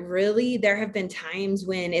 I mean, there have been times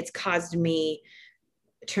when it's caused me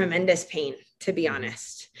tremendous pain, to be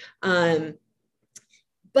honest. But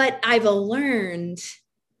I've learned,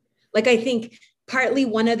 like, I think partly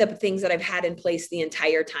one of the things that I've had in place the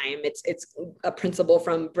entire time, it's a principle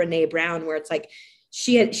from Brené Brown, where it's like,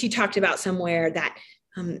 she talked about somewhere that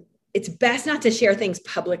it's best not to share things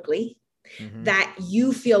publicly, that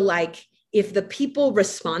you feel like if the people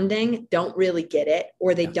responding don't really get it,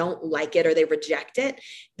 or they don't like it, or they reject it,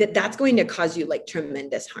 that's going to cause you like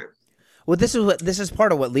tremendous harm. Well, this is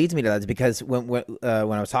part of what leads me to that, is because when I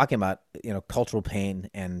was talking about, cultural pain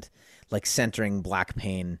and like centering Black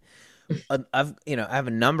pain, I have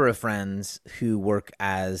a number of friends who work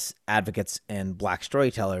as advocates and Black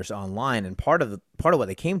storytellers online, and part of what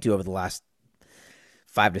they came to over the last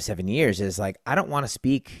 5 to 7 years is like, I don't want to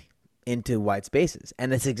speak into white spaces,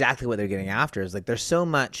 and that's exactly what they're getting after. Is like, there's so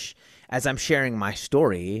much, as I'm sharing my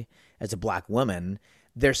story as a Black woman,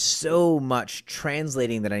 there's so much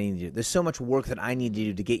translating that I need to do. There's so much work that I need to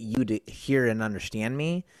do to get you to hear and understand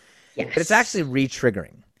me. Yes. But it's actually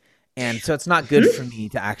re-triggering. And so it's not good for me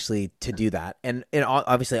to do that. And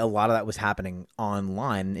obviously a lot of that was happening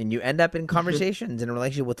online, and you end up in conversations in a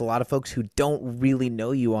relationship with a lot of folks who don't really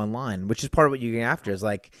know you online, which is part of what you're getting after, is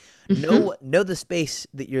like, know the space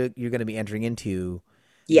that you're going to be entering into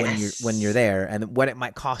when you're there, and what it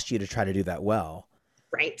might cost you to try to do that well.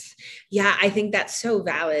 Right. Yeah, I think that's so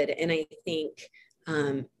valid. And I think,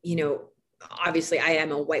 obviously I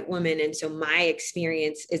am a white woman. And so my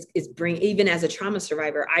experience is even as a trauma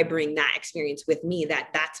survivor, I bring that experience with me,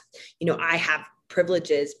 that's, I have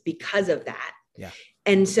privileges because of that. Yeah.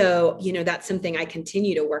 And so, that's something I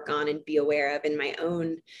continue to work on and be aware of in my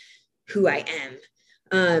own, who I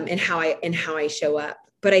am, and how I show up.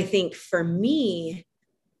 But I think for me,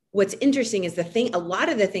 what's interesting is a lot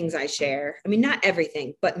of the things I share, I mean, not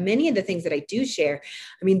everything, but many of the things that I do share,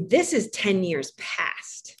 I mean, this is 10 years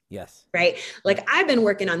past. Yes. Right. Like, I've been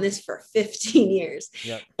working on this for 15 years,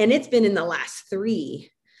 and it's been in the last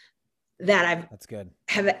 3 that that's good.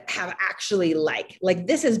 have actually like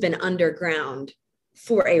this has been underground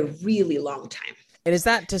for a really long time. And is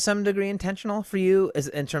that to some degree intentional for you, as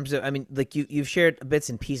in terms of, I mean, like you've shared bits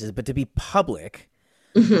and pieces, but to be public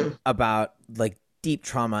about like deep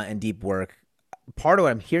trauma and deep work, part of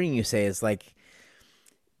what I'm hearing you say is like,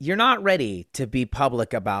 you're not ready to be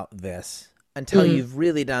public about this until you've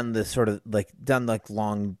really done this sort of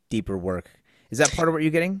long, deeper work. Is that part of what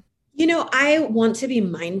you're getting? I want to be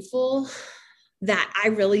mindful that I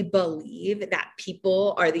really believe that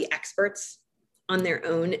people are the experts on their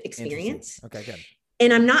own experience. Okay, good.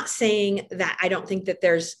 And I'm not saying that I don't think that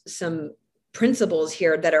there's some principles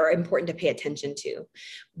here that are important to pay attention to,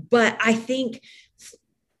 but I think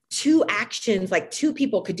two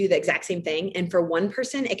people could do the exact same thing. And for one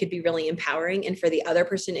person, it could be really empowering. And for the other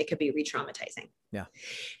person, it could be re-traumatizing. Yeah.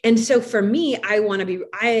 And so for me,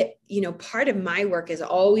 part of my work is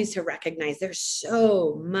always to recognize there's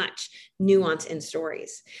so much nuance in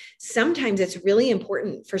stories. Sometimes it's really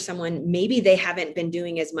important for someone, maybe they haven't been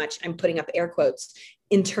doing as much, I'm putting up air quotes,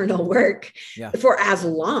 internal work for as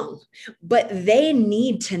long, but they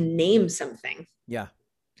need to name something. Yeah.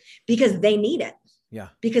 Because they need it. Yeah.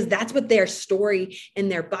 Because that's what their story and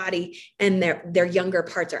their body and their younger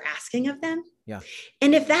parts are asking of them. Yeah.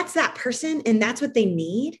 And if that's that person and that's what they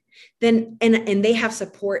need, then, and they have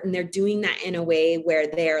support and they're doing that in a way where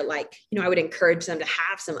they're like, I would encourage them to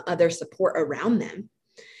have some other support around them.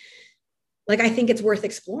 Like, I think it's worth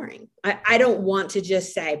exploring. I don't want to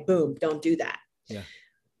just say, boom, don't do that. Yeah.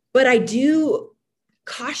 But I do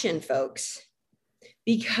caution folks,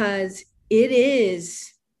 because it is,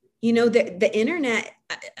 the internet,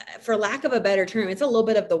 for lack of a better term, it's a little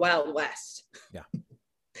bit of the Wild West. Yeah.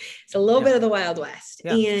 It's a little bit of the Wild West.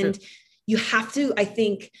 Yeah, and you have to, I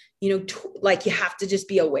think, you have to just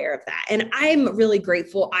be aware of that. And I'm really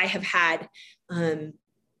grateful. I have had, the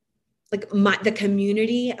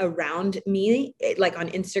community around me, like on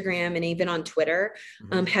Instagram and even on Twitter,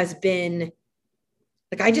 has been,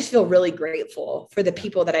 like, I just feel really grateful for the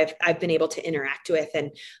people that I've been able to interact with.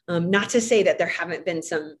 And not to say that there haven't been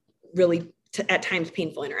some really at times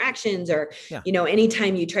painful interactions, or,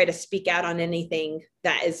 anytime you try to speak out on anything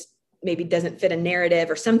that is maybe doesn't fit a narrative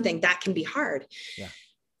or something, that can be hard. Yeah.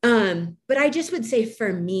 But I just would say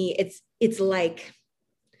for me, it's like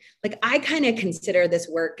I kind of consider this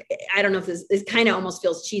work, I don't know if this kind of almost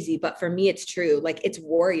feels cheesy, but for me, it's true. Like, it's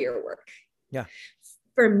warrior work. Yeah.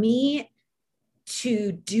 For me,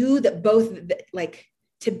 to do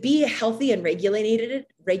to be healthy and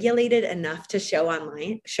regulated enough to show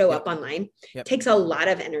up online takes a lot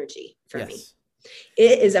of energy for me.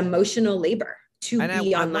 It is emotional labor to And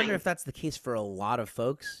be I online. wonder if that's the case for a lot of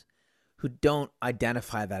folks who don't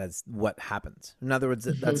identify that as what happens. In other words,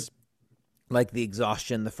 that's like the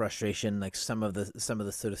exhaustion, the frustration, like some of the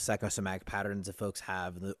sort of psychosomatic patterns that folks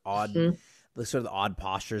have, the sort of the odd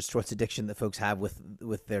postures towards addiction that folks have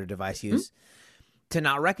with their device use. To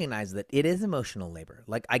not recognize that it is emotional labor.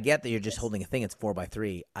 Like, I get that you're just holding a thing. It's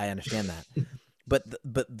 4x3. I understand that. But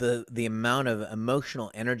the amount of emotional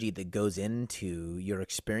energy that goes into your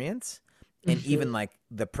experience, and even like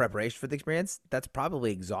the preparation for the experience, that's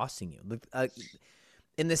probably exhausting you.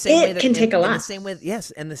 In the same way that can take a lot. In the same way,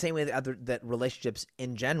 yes, in the same way that relationships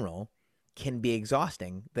in general can be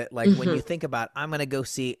exhausting. That like when you think about, I'm gonna go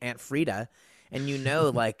see Aunt Frida,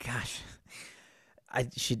 and like, gosh,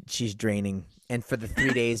 she's draining. And for the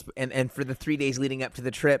 3 days, and for the 3 days leading up to the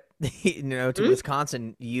trip, to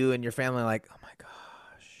Wisconsin, you and your family are like, oh my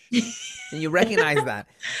gosh, and you recognize that.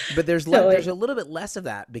 But there's a little bit less of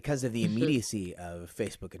that because of the immediacy of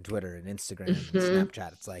Facebook and Twitter and Instagram and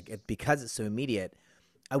Snapchat. It's like because it's so immediate.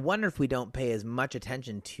 I wonder if we don't pay as much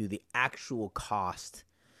attention to the actual cost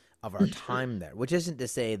of our time there, which isn't to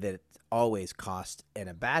say that it's always cost in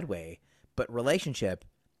a bad way, but relationship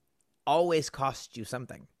always costs you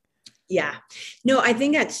something. Yeah, no, I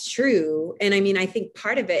think that's true. And I mean, I think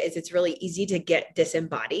part of it is it's really easy to get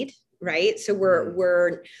disembodied, right? So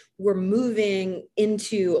we're moving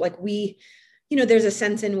into like there's a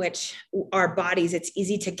sense in which our bodies, it's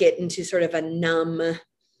easy to get into sort of a numb,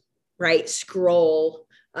 right, scroll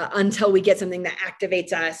until we get something that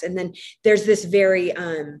activates us. And then there's this very,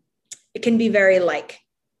 it can be very like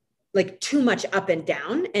too much up and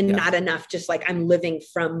down and not enough just like I'm living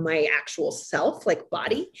from my actual self, like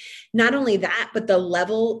body. Not only that, but the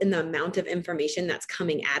level and the amount of information that's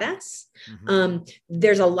coming at us.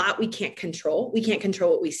 There's a lot we can't control. We can't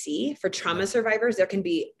control what we see. For trauma survivors, there can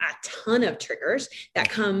be a ton of triggers that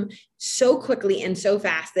come so quickly and so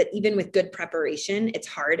fast that even with good preparation, it's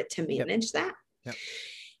hard to manage that.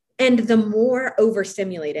 And the more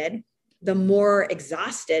overstimulated, the more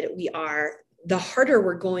exhausted we are, the harder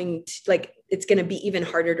we're going to it's going to be even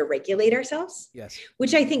harder to regulate ourselves. Yes.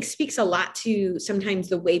 Which I think speaks a lot to sometimes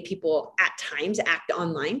the way people at times act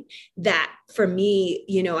online. That for me,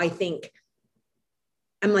 I think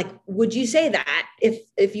I'm like, would you say that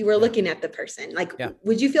if you were looking at the person, like,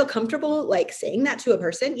 would you feel comfortable like saying that to a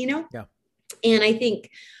person, Yeah. And I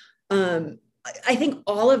think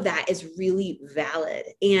all of that is really valid.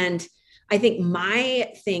 And I think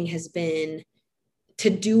my thing has been to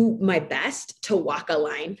do my best to walk a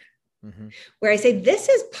line where I say, this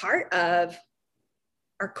is part of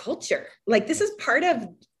our culture. Like, this is part of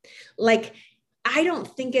like, I don't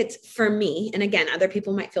think it's for me. And again, other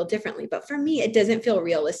people might feel differently, but for me, it doesn't feel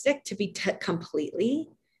realistic to be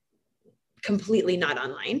completely not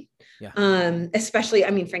online. Especially, I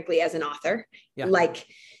mean, frankly, as an author, like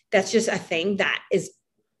that's just a thing that is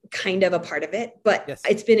kind of a part of it, but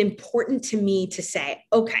it's been important to me to say,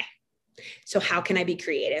 okay, so how can I be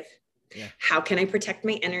creative? How can I protect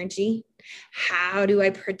my energy? How do I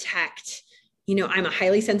protect, I'm a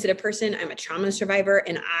highly sensitive person. I'm a trauma survivor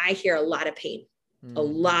and I hear a lot of pain, a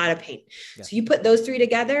lot of pain. So you put those three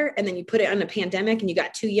together and then you put it on a pandemic and you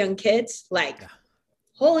got 2 young kids, like,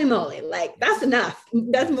 holy moly, like that's enough.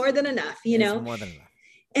 That's more than enough, It's more than enough.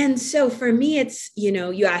 And so for me, it's,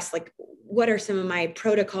 you asked like, what are some of my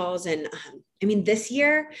protocols? And I mean, this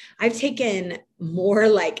year I've taken more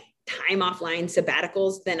like time offline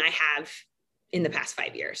sabbaticals than I have in the past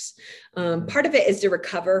 5 years. Part of it is to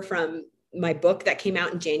recover from my book that came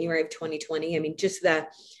out in January of 2020. I mean, just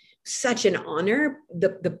such an honor.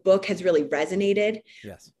 The book has really resonated.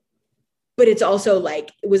 Yes. But it's also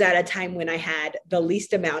like, it was at a time when I had the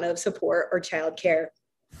least amount of support or childcare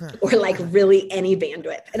or like really any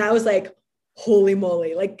bandwidth. And I was like, holy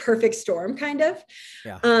moly, like perfect storm kind of.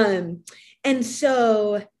 And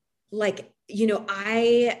so like,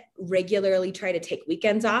 I regularly try to take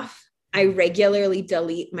weekends off. I regularly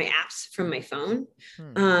delete my apps from my phone.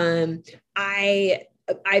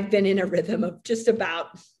 I've been in a rhythm of just about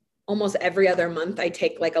almost every other month. I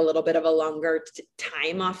take like a little bit of a longer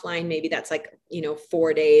time offline. Maybe that's like,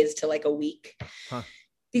 4 days to like a week.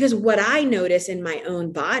 Because what I notice in my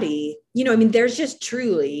own body, there's just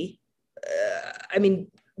truly,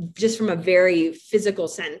 just from a very physical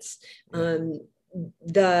sense,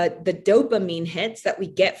 the dopamine hits that we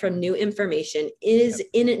get from new information is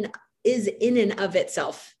in and of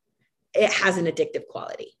itself, it has an addictive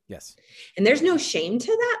quality. Yes. And there's no shame to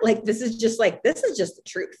that. Like, this is just the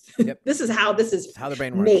truth. This is how the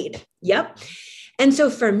brain works. Made. Yep. And so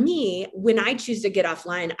for me, when I choose to get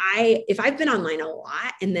offline, if I've been online a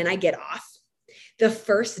lot and then I get off the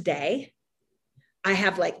first day, I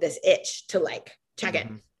have like this itch to like check it.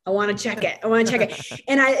 Mhm. I want to check it. I want to check it.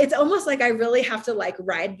 And it's almost like I really have to like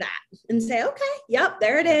ride that and say, okay, yep,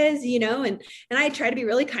 there it is, you know, and I try to be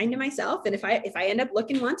really kind to myself. And if I end up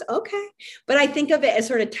looking once, okay. But I think of it as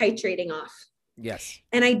sort of titrating off. Yes.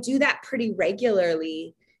 And I do that pretty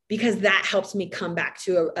regularly because that helps me come back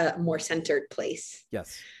to a more centered place.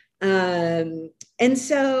 Yes. And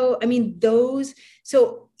so, I mean,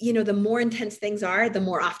 you know, the more intense things are, the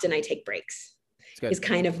more often I take breaks is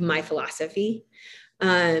kind of my philosophy.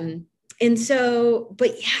 And so,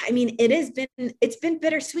 but yeah, I mean, it's been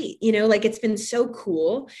bittersweet, you know, like it's been so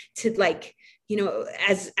cool to like, you know,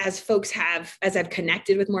 as I've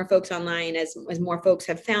connected with more folks online, as more folks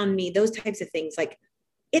have found me, those types of things, like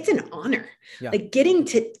it's an honor, like getting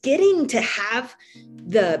to have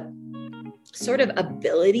the sort of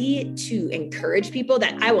ability to encourage people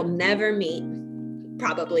that I will never meet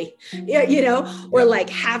probably, you know, or like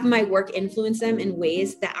have my work influence them in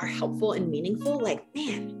ways that are helpful and meaningful. Like,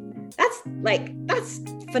 man, that's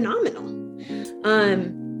phenomenal.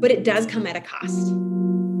 But it does come at a cost.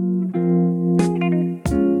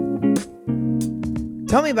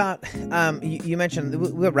 Tell me about, you mentioned,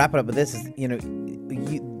 we'll wrap it up with this, is, you know,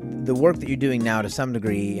 the work that you're doing now to some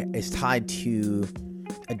degree is tied to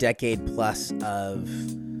a decade plus of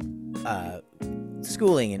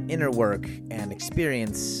schooling and inner work and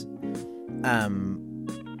experience.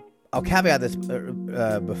 I'll caveat this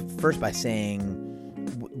first by saying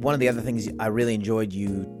one of the other things I really enjoyed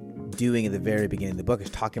you doing at the very beginning of the book is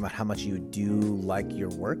talking about how much you do like your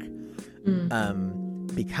work,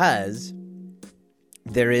 because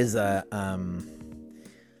there is a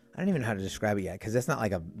I don't even know how to describe it yet, because that's not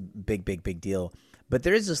like a big deal, but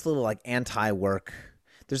there is this little like anti-work.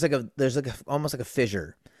 There's almost like a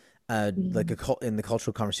fissure, like in the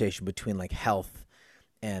cultural conversation between like health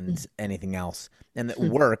and anything else, and that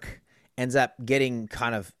work ends up getting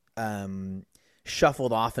kind of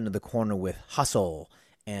shuffled off into the corner with hustle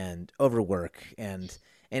and overwork, and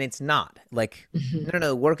it's not like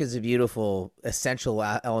no. Work is a beautiful, essential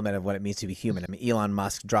element of what it means to be human. I mean, Elon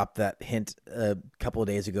Musk dropped that hint a couple of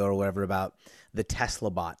days ago or whatever about the Tesla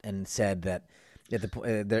bot, and said that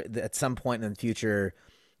at some point in the future,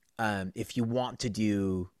 if you want to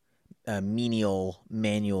do menial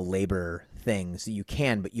manual labor things, you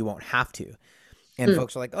can, but you won't have to. And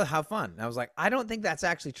folks are like, "Oh, have fun." And I was like, "I don't think that's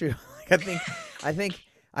actually true. I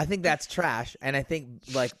think that's trash." And I think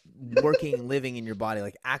like working and living in your body,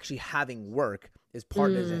 like actually having work is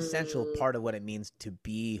an essential part of what it means to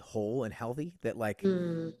be whole and healthy. That like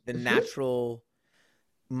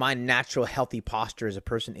my natural healthy posture as a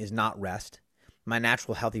person is not rest. My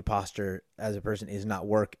natural healthy posture as a person is not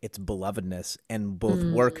work. It's belovedness, and both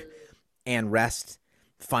work and rest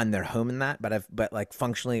find their home in that. But like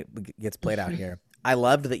functionally it gets played out here. I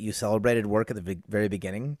loved that you celebrated work at the very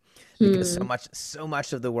beginning, because so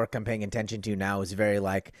much of the work I'm paying attention to now is very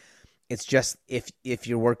like, it's just if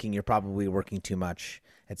you're working, you're probably working too much,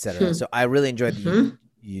 etc. So I really enjoyed that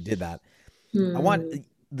you did that. I want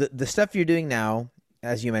the stuff you're doing now,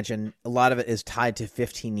 as you mentioned, a lot of it is tied to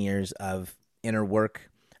 15 years of inner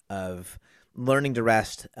work, of learning to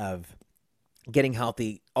rest, of getting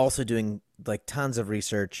healthy, also doing like tons of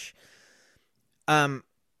research.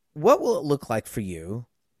 What will it look like for you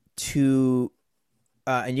to,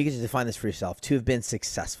 and you get to define this for yourself, to have been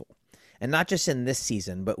successful? And not just in this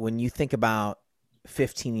season, but when you think about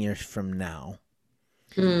 15 years from now,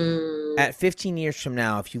 at 15 years from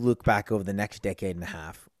now, if you look back over the next decade and a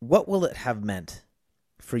half, what will it have meant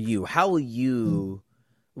for you? How will you,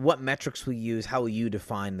 what metrics will you use? How will you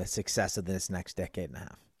define the success of this next decade and a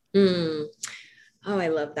half? Oh, I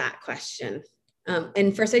love that question.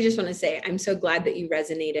 And first, I just want to say, I'm so glad that you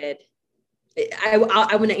resonated. I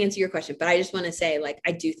want to answer your question, but I just want to say, like,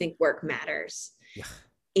 I do think work matters. Yeah.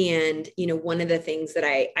 And, you know, one of the things that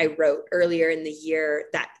I wrote earlier in the year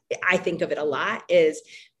that I think of it a lot is,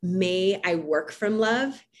 may I work from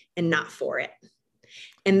love and not for it.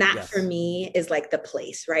 And that for me is like the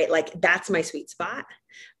place, right? Like that's my sweet spot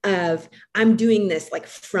of I'm doing this like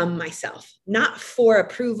from myself, not for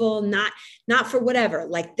approval, not for whatever,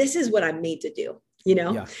 like this is what I'm made to do, you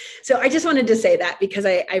know? Yeah. So I just wanted to say that because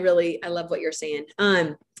I love what you're saying.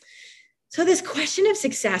 So this question of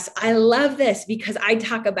success, I love this because I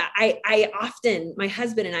talk about, I often, my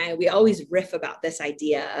husband and I, we always riff about this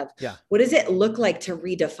idea of what does it look like to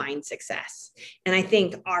redefine success? And I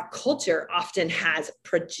think our culture often has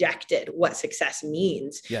projected what success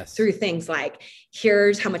means through things like,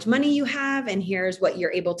 here's how much money you have, and here's what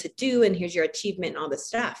you're able to do, and here's your achievement and all this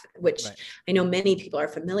stuff, which I know many people are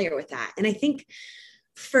familiar with that. And I think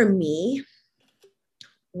for me,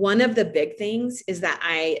 one of the big things is that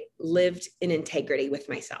I lived in integrity with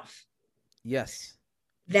myself. Yes.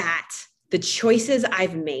 That the choices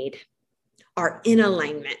I've made are in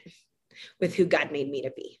alignment with who God made me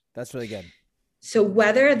to be. That's really good. So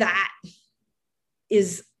whether that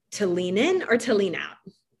is to lean in or to lean out,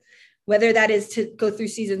 whether that is to go through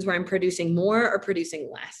seasons where I'm producing more or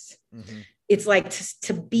producing less, it's like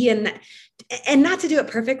to be in that, and not to do it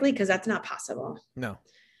perfectly, because that's not possible. No.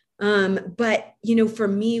 But, you know, for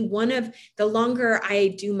me, the longer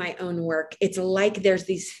I do my own work, it's like there's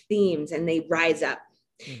these themes and they rise up.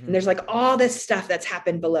 And there's like all this stuff that's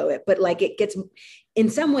happened below it, but like it gets in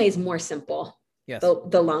some ways more simple. Yes.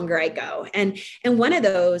 The longer I go. And one of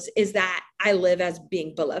those is that I live as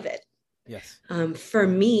being beloved. Yes. For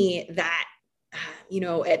me, that, you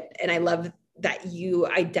know, and I love that you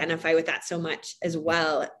identify with that so much as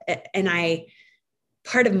well. And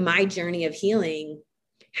part of my journey of healing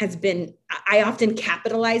has been, I often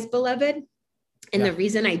capitalize beloved. And the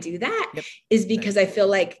reason I do that is because I feel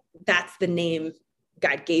like that's the name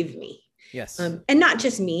God gave me. Yes. And not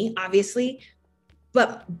just me, obviously,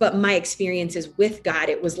 but my experiences with God,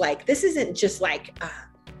 it was like, this isn't just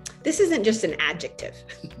an adjective.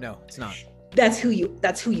 No, it's not. That's who you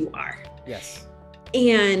are. Yes.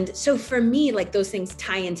 And so for me, like those things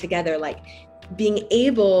tie in together, like being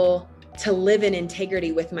able to live in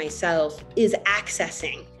integrity with myself is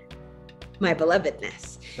accessing my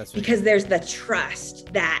belovedness. That's because there's the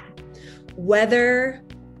trust that whether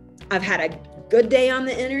I've had a good day on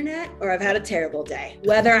the internet or I've had a terrible day,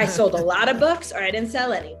 whether I sold a lot of books or I didn't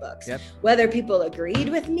sell any books, whether people agreed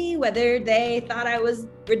with me, whether they thought I was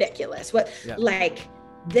ridiculous, like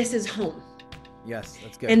this is home. Yes,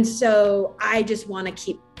 that's good. And so I just want to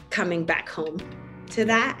keep coming back home to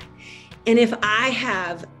that. And if I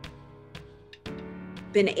have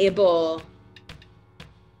been able,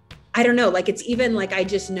 I don't know, like it's even like, I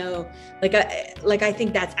just know, I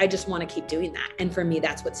think I just want to keep doing that. And for me,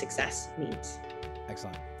 that's what success means.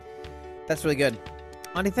 Excellent. That's really good.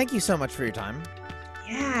 Andi, thank you so much for your time.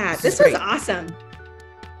 Yeah, this was awesome.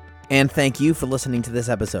 And thank you for listening to this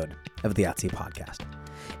episode of the At Sea Podcast.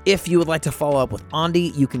 If you would like to follow up with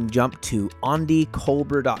Andi, you can jump to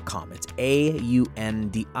AundiKolber.com. It's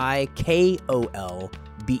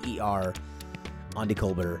AUNDIKOLBER,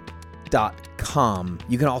 AundiKolber.com.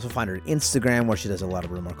 You can also find her on Instagram, where she does a lot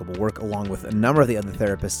of remarkable work, along with a number of the other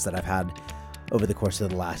therapists that I've had over the course of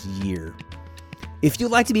the last year. If you'd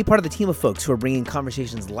like to be part of the team of folks who are bringing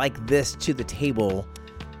conversations like this to the table,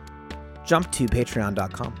 jump to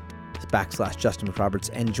patreon.com/Justin McRoberts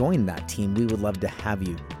and join that team. We would love to have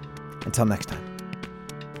you. Until next time.